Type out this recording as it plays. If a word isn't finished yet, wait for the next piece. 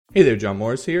Hey there, John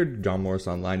Morris here,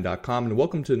 johnmorrisonline.com, and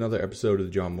welcome to another episode of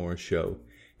the John Morris Show.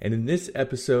 And in this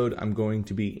episode, I'm going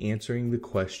to be answering the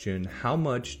question, how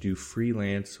much do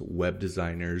freelance web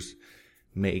designers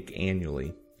make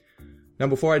annually? Now,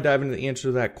 before I dive into the answer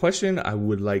to that question, I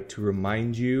would like to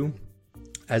remind you,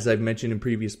 as I've mentioned in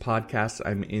previous podcasts,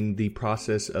 I'm in the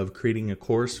process of creating a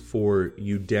course for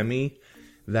Udemy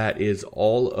that is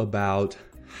all about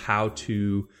how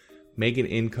to make an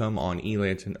income on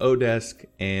Elance and Odesk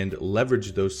and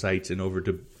leverage those sites in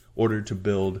order to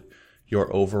build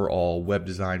your overall web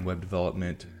design, web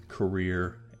development,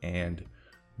 career, and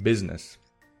business.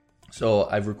 So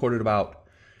I've recorded about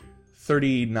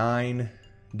 39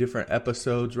 different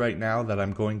episodes right now that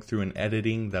I'm going through and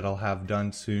editing that I'll have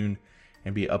done soon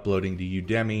and be uploading to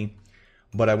Udemy.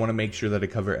 But I want to make sure that I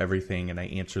cover everything and I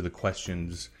answer the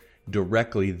questions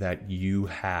directly that you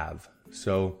have.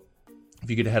 So if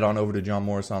you could head on over to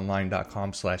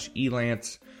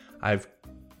johnmorrisonline.com/elance, I've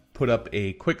put up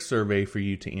a quick survey for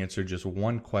you to answer just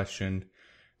one question.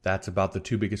 That's about the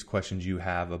two biggest questions you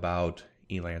have about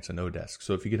Elance and Odesk.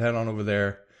 So if you could head on over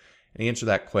there and answer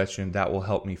that question, that will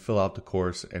help me fill out the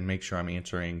course and make sure I'm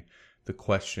answering the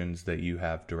questions that you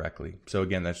have directly. So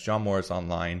again, that's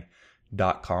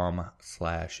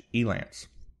johnmorrisonline.com/elance.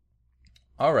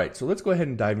 All right, so let's go ahead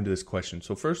and dive into this question.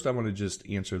 So first, I want to just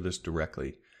answer this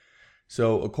directly.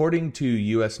 So according to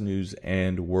U.S. News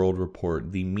and World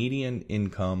Report, the median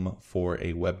income for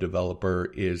a web developer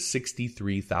is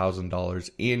 $63,000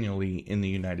 annually in the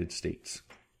United States.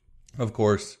 Of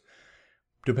course,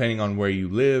 depending on where you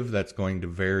live, that's going to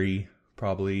vary,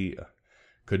 probably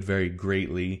could vary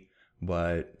greatly.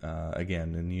 But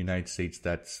again, in the United States,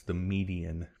 that's the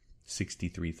median,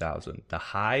 $63,000. The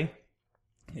high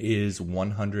is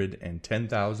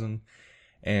 $110,000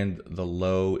 and the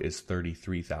low is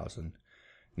 $33,000.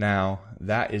 Now,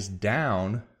 that is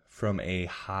down from a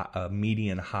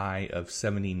median high of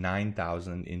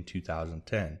 $79,000 in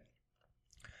 2010.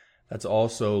 That's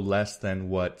also less than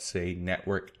what, say,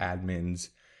 network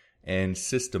admins and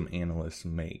system analysts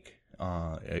make.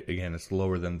 Again, it's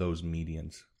lower than those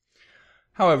medians.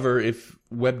 However, if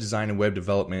web design and web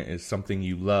development is something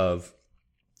you love,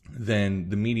 then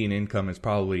the median income is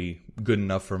probably good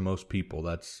enough for most people.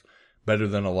 That's better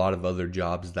than a lot of other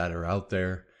jobs that are out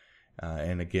there.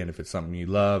 And again, if it's something you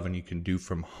love and you can do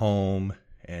from home,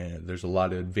 and there's a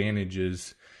lot of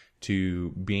advantages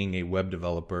to being a web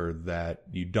developer that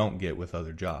you don't get with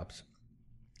other jobs.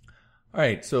 All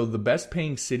right, so the best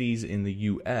paying cities in the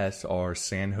U.S. are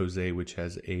San Jose, which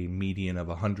has a median of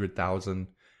 $100,000,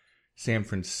 San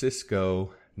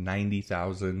Francisco,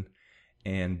 $90,000,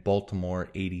 and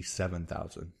Baltimore,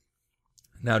 $87,000.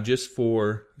 Now, just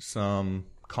for some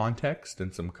context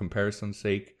and some comparison's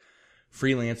sake,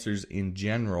 freelancers in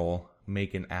general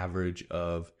make an average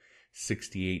of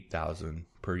 $68,000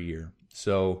 per year.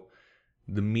 So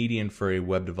the median for a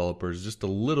web developer is just a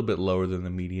little bit lower than the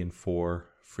median for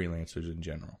freelancers in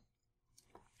general.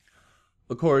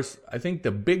 Of course, I think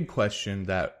the big question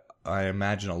that I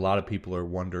imagine a lot of people are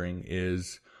wondering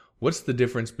is, what's the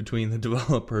difference between the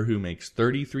developer who makes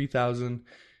 $33,000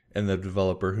 and the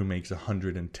developer who makes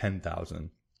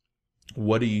 $110,000?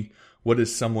 What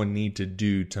does someone need to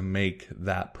do to make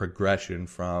that progression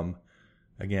from,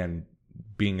 again,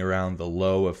 being around the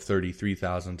low of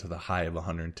 $33,000 to the high of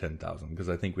 $110,000? Because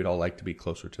I think we'd all like to be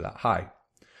closer to that high.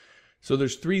 So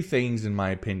there's three things in my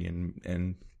opinion,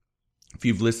 and if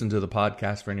you've listened to the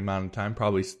podcast for any amount of time,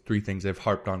 probably three things I've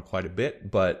harped on quite a bit,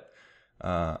 but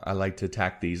I like to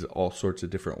attack these all sorts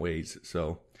of different ways.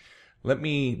 So let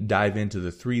me dive into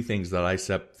the three things that I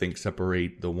think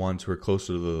separate the ones who are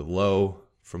closer to the low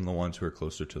from the ones who are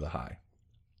closer to the high.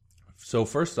 So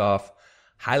first off,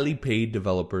 highly paid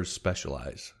developers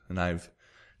specialize. And I've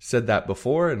said that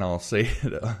before, and I'll say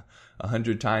it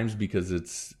 100 times because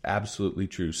it's absolutely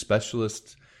true.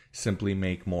 Specialists simply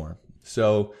make more.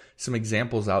 So some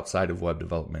examples outside of web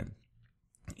development.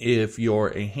 If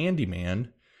you're a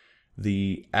handyman,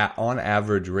 the on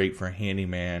average rate for a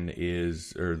handyman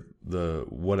is,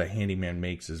 what a handyman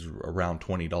makes is around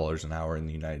 $20 an hour in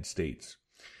the United States.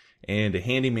 And a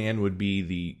handyman would be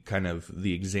the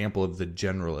example of the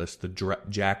generalist, the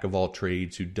jack of all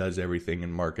trades who does everything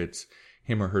and markets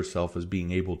him or herself as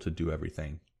being able to do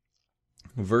everything.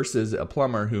 Versus a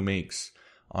plumber who makes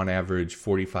on average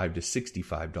 $45 to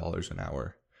 $65 an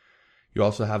hour. You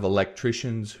also have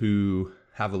electricians who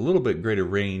have a little bit greater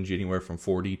range, anywhere from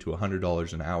 $40 to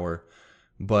 $100 an hour.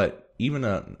 But even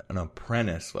an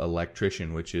apprentice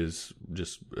electrician, which is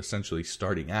just essentially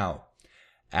starting out,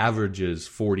 averages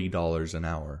 $40 an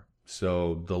hour.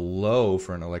 So the low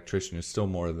for an electrician is still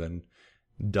more than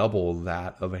double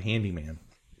that of a handyman.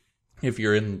 If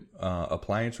you're in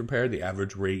appliance repair, the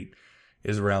average rate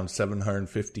is around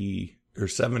 $750 or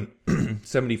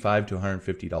 $75 to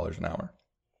 $150 an hour.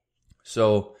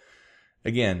 So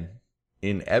again,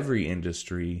 in every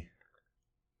industry,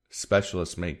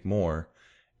 specialists make more,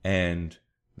 and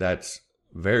that's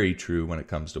very true when it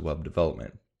comes to web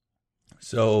development.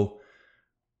 So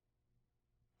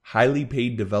highly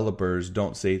paid developers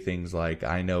don't say things like,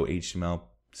 I know HTML,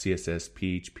 CSS,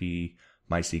 PHP,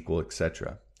 MySQL,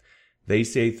 etc. They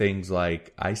say things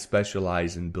like, I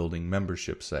specialize in building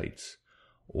membership sites,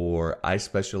 or I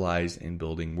specialize in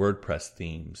building WordPress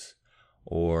themes,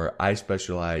 or I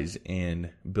specialize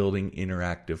in building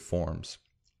interactive forms.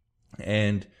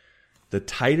 And the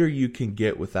tighter you can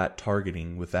get with that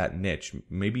targeting, with that niche,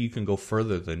 maybe you can go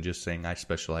further than just saying I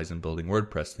specialize in building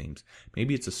WordPress themes.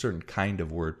 Maybe it's a certain kind of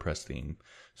WordPress theme.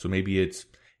 So maybe it's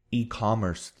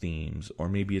e-commerce themes, or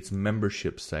maybe it's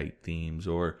membership site themes,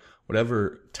 or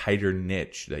whatever tighter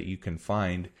niche that you can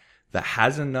find that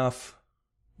has enough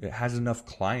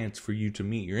clients for you to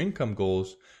meet your income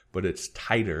goals, but it's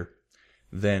tighter,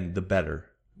 then the better,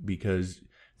 because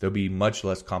there'll be much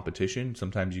less competition.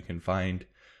 Sometimes you can find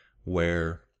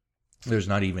where there's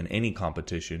not even any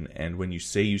competition, and when you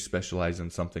say you specialize in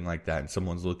something like that and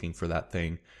someone's looking for that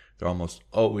thing, they're almost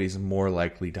always more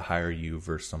likely to hire you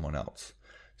versus someone else.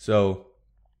 So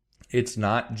it's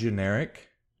not generic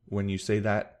when you say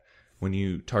that, when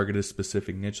you target a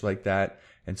specific niche like that.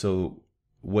 And so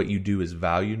what you do is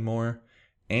valued more,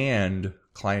 and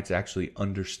clients actually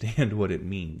understand what it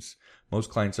means. Most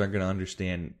clients aren't going to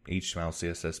understand HTML,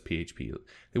 CSS, PHP.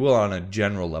 They will on a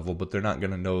general level, but they're not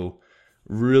going to know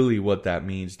really what that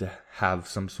means to have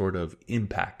some sort of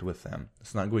impact with them.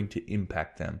 It's not going to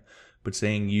impact them. But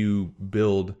saying you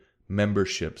build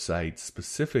membership sites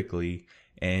specifically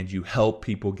and you help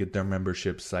people get their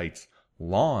membership sites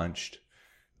launched,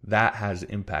 that has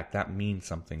impact. That means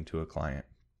something to a client.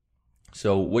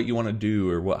 So what you want to do,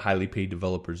 or what highly paid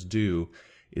developers do,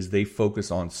 is they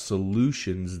focus on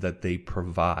solutions that they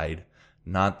provide,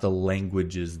 not the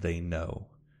languages they know.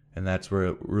 And that's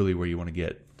where you want to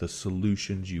get the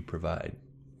solutions you provide.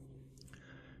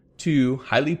 2,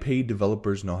 highly paid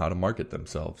developers know how to market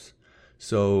themselves.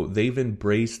 So they've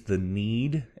embraced the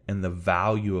need and the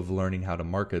value of learning how to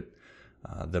market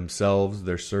themselves,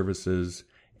 their services,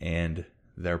 and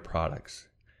their products.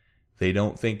 They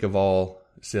don't think of all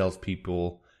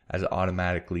salespeople as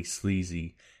automatically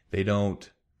sleazy. They don't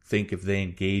think if they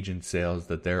engage in sales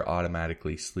that they're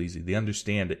automatically sleazy. They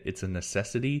understand it's a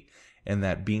necessity and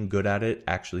that being good at it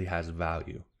actually has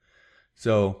value.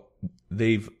 So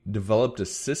they've developed a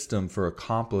system for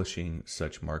accomplishing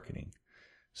such marketing.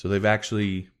 So they've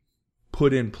actually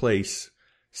put in place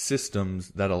systems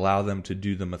that allow them to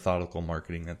do the methodical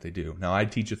marketing that they do. Now, I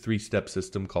teach a 3-step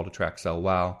system called Attract, Sell,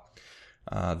 Wow.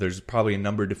 There's probably a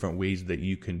number of different ways that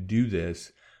you can do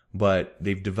this, but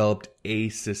they've developed a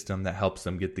system that helps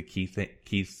them get the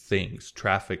key things: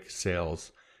 traffic,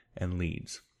 sales, and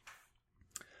leads.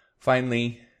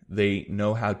 Finally, they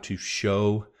know how to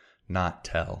show, not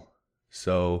tell.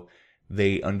 So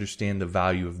they understand the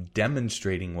value of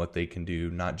demonstrating what they can do,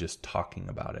 not just talking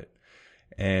about it.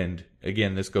 And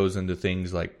again, this goes into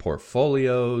things like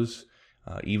portfolios,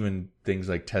 even things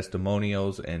like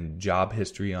testimonials and job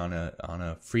history on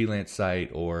a freelance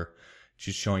site, or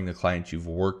just showing the clients you've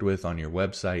worked with on your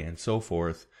website and so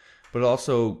forth. But it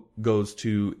also goes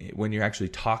to when you're actually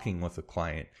talking with a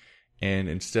client, and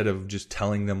instead of just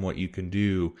telling them what you can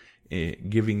do,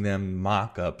 giving them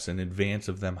mock-ups in advance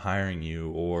of them hiring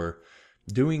you, or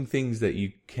doing things that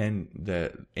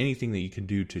anything that you can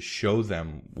do to show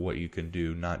them what you can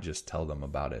do, not just tell them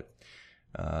about it.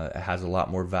 It has a lot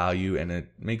more value, and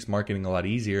it makes marketing a lot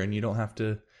easier, and you don't have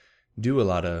to do a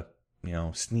lot of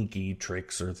sneaky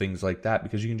tricks or things like that,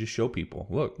 because you can just show people,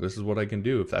 look, this is what I can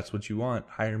do. If that's what you want,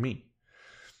 hire me.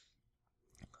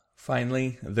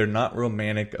 Finally, they're not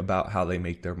romantic about how they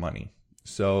make their money.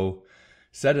 So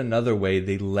said another way,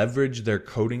 they leverage their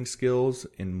coding skills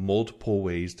in multiple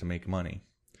ways to make money.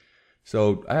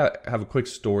 So I have a quick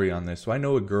story on this. So I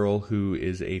know a girl who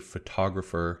is a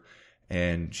photographer,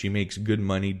 and she makes good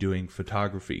money doing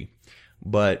photography,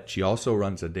 but she also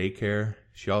runs a daycare.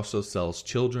 She also sells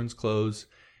children's clothes,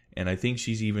 and I think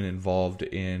she's even involved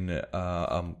in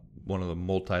one of the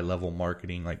multi-level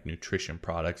marketing, like nutrition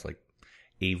products like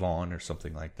Avon or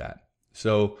something like that.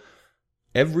 So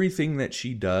everything that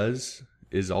she does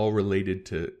is all related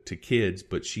to kids,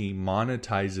 but she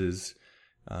monetizes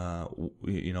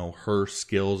her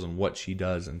skills and what she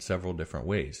does in several different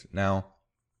ways. Now,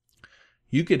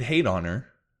 you could hate on her,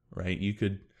 right? You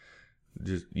could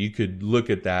just, you could look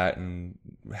at that and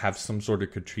have some sort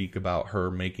of critique about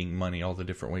her making money, all the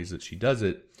different ways that she does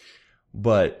it.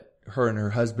 But her and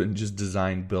her husband just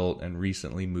designed, built, and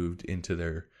recently moved into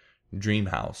their dream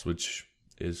house, which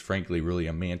is frankly really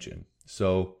a mansion.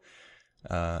 So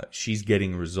she's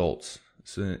getting results.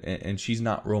 So, and she's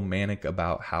not romantic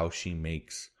about how she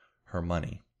makes her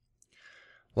money.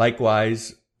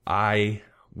 Likewise, I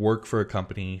work for a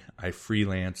company, I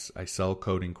freelance, I sell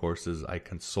coding courses, I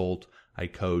consult, I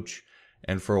coach,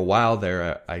 and for a while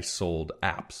there, I sold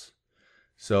apps.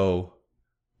 So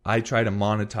I try to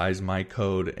monetize my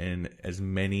code in as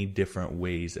many different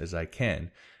ways as I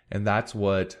can. And that's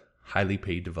what highly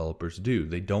paid developers do.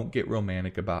 They don't get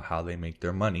romantic about how they make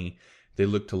their money. They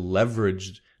look to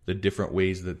leverage the different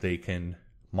ways that they can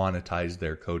monetize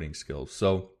their coding skills.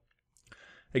 So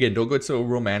again, don't get so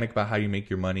romantic about how you make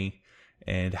your money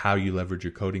and how you leverage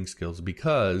your coding skills,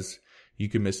 because you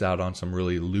can miss out on some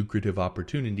really lucrative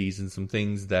opportunities and some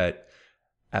things that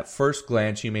at first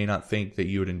glance you may not think that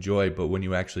you would enjoy, but when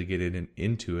you actually get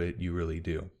into it, you really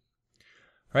do.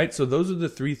 All right, so those are the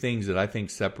three things that I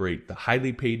think separate the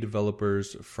highly paid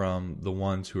developers from the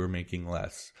ones who are making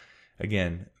less.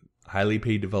 Again, highly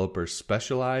paid developers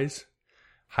specialize,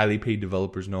 highly paid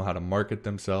developers know how to market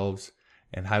themselves,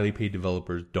 and highly paid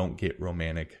developers don't get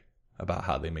romantic about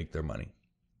how they make their money.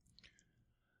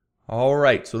 All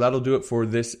right, so that'll do it for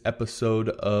this episode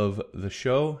of the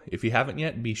show. If you haven't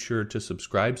yet, be sure to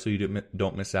subscribe so you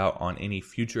don't miss out on any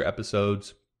future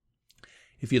episodes.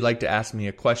 If you'd like to ask me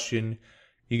a question,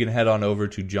 you can head on over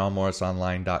to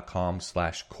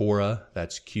johnmorrisonline.com/Quora.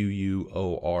 That's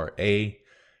Quora.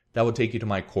 That will take you to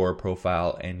my Quora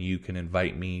profile, and you can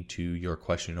invite me to your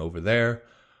question over there.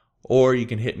 Or you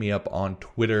can hit me up on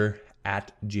Twitter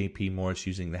at JPMorris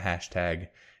using the hashtag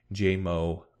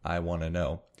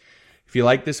JMoIWannaKnow. If you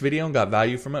like this video and got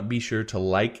value from it, be sure to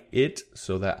like it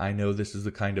so that I know this is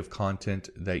the kind of content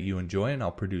that you enjoy, and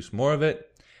I'll produce more of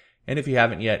it. And if you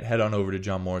haven't yet, head on over to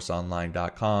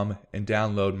johnmorrisonline.com and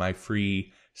download my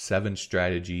free 7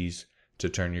 strategies to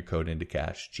turn your code into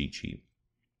cash cheat sheet.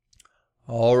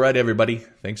 All right, everybody.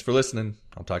 Thanks for listening.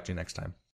 I'll talk to you next time.